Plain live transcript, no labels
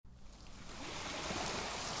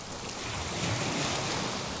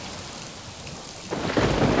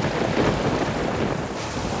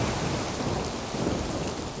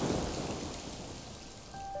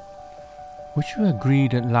Would you agree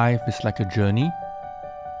that life is like a journey?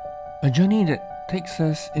 A journey that takes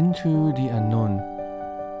us into the unknown.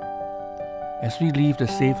 As we leave the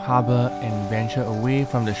safe harbor and venture away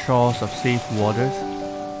from the shores of safe waters,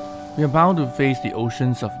 we are bound to face the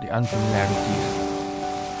oceans of the unfamiliarities.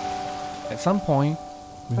 At some point,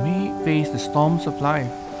 we may face the storms of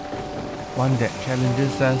life, one that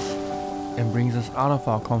challenges us and brings us out of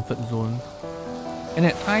our comfort zone, and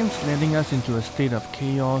at times landing us into a state of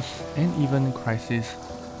chaos and even crisis,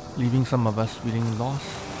 leaving some of us feeling lost,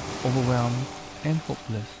 overwhelmed, and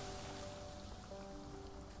hopeless.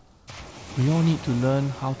 We all need to learn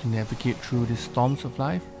how to navigate through these storms of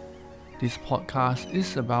life. This podcast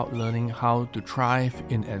is about learning how to thrive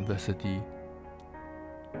in adversity.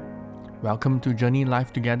 Welcome to Journey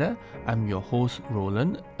Life Together. I'm your host,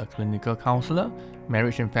 Roland, a clinical counselor,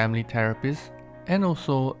 marriage and family therapist, and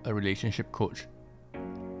also a relationship coach.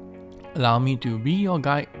 Allow me to be your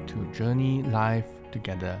guide to journey life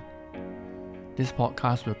together. This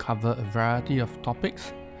podcast will cover a variety of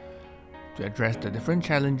topics to address the different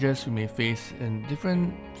challenges we may face in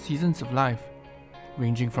different seasons of life,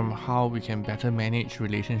 ranging from how we can better manage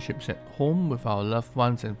relationships at home with our loved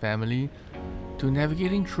ones and family, to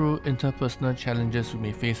navigating through interpersonal challenges we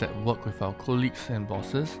may face at work with our colleagues and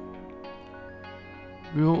bosses.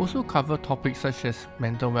 We will also cover topics such as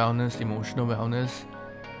mental wellness, emotional wellness.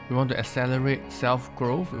 We want to accelerate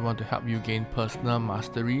self-growth. We want to help you gain personal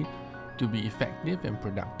mastery to be effective and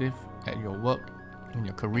productive at your work, in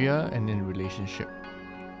your career, and in relationship.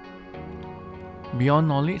 Beyond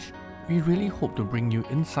knowledge, we really hope to bring you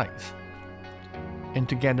insights. And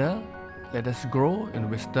together, let us grow in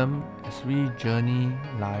wisdom as we journey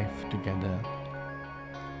life together.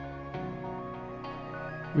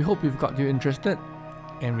 We hope we've got you interested,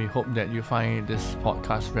 and we hope that you find this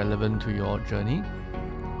podcast relevant to your journey.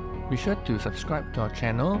 Be sure to subscribe to our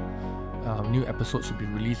channel. New episodes will be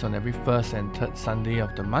released on every first and third Sunday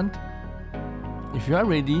of the month. If you are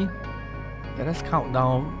ready, let us count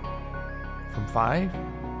down from 5,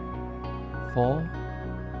 4,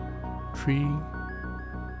 3,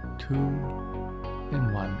 2,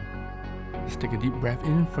 and 1. Just take a deep breath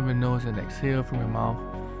in from your nose and exhale from your mouth.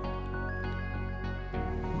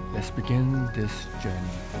 Let's begin this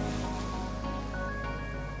journey.